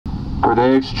For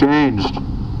they exchanged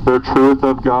the truth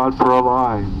of God for a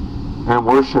lie, and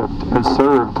worshipped and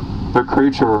served the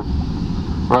creature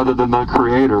rather than the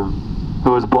Creator,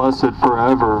 who is blessed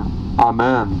forever.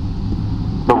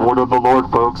 Amen. The word of the Lord,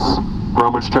 folks.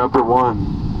 Romans chapter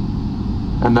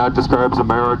 1. And that describes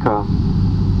America,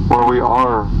 where we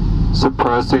are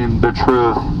suppressing the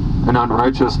truth and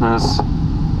unrighteousness,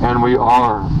 and we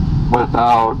are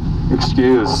without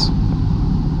excuse.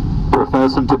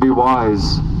 Professing to be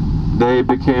wise, they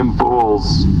became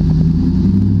fools.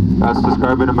 That's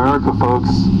describing America, folks.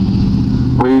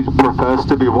 We profess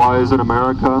to be wise in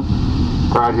America,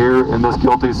 right here in this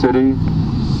guilty city,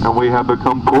 and we have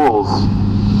become fools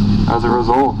as a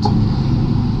result.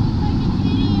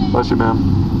 Bless you, ma'am.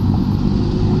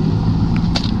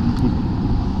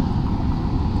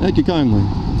 Thank you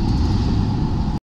kindly.